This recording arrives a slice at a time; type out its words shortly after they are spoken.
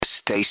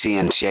Stacey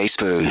and Jay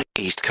Spoo,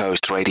 East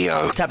Coast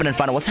Radio. What's happening,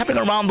 find out what's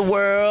happening around the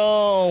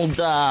world.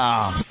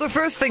 So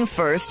first things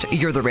first,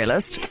 you're the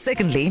realist.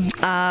 Secondly,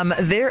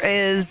 there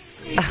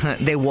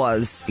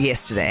was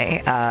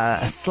yesterday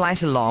a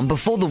slight alarm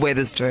before the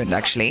weather's turned,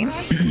 actually,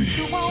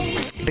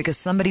 because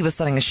somebody was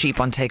selling a sheep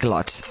on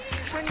Takealot,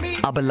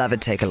 our beloved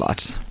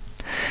Takealot,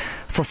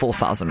 for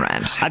 4,000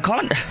 rand. I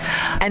can't.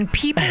 And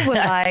people were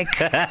like,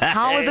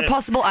 how is it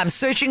possible? I'm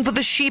searching for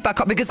the sheep. I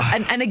can't, because,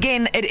 and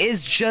again, it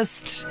is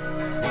just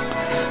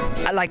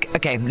like,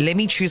 okay, let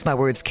me choose my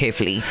words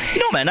carefully.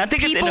 No, man, I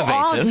think people it's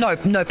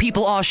innovative. No,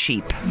 people are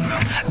sheep.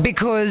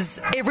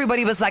 Because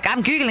everybody was like,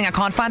 I'm Googling, I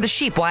can't find the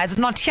sheep. Why is it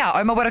not here?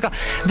 Oh my word,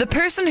 the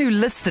person who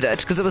listed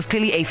it, because it was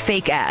clearly a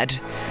fake ad,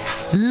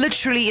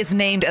 literally is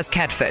named as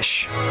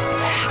catfish.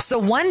 So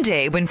one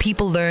day when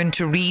people learn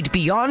to read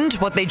beyond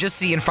what they just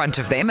see in front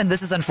of them, and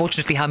this is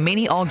unfortunately how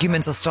many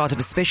arguments are started,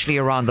 especially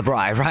around the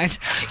braai, right?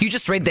 You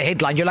just read the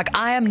headline, you're like,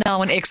 I am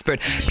now an expert.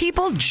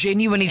 People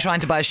genuinely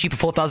trying to buy a sheep for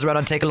 4,000 rand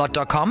on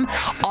takealot.com,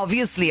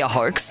 obviously a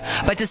hoax,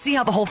 but to see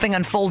how the whole thing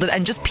unfolded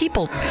and just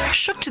people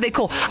shook to their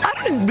core. I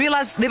didn't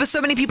realize there were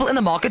so many people in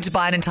the market to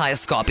buy an entire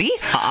scarpie.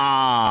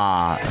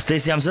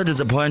 Stacey, I'm so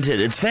disappointed.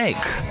 It's fake.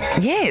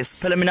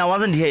 Yes. But I mean, I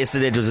wasn't here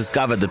yesterday to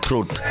discover the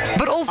truth.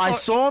 But also, I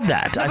saw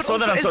that. I saw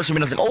that on social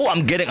media. I was like, oh,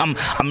 I'm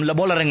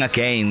labolaring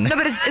again. No,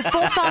 but is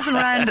 4,000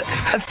 rand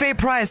a fair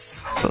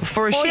price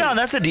for a sheep? Oh yeah,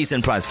 that's a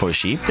decent price for a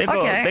sheep. They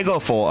go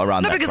for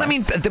around that price. No, because I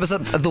mean, there was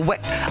the way.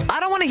 I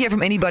don't want to hear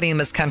from anybody in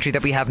this country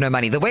that we have no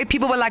money. The way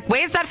people were like,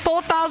 where's that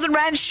 4,000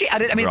 rand sheep? I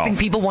think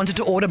people wanted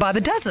to order by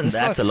the dozens.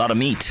 That's a lot of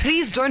meat.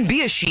 Please don't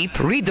be a sheep.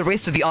 Read the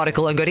rest of the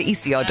article and go to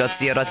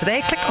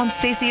ecr.co.za. Click on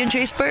Stacey and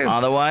Jay Spoo.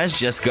 Otherwise,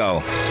 just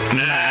go.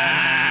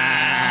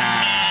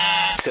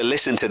 To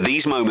listen to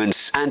these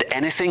moments and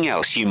anything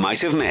else you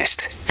might have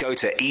missed, go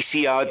to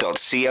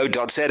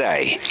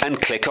ecr.co.za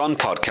and click on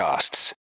podcasts.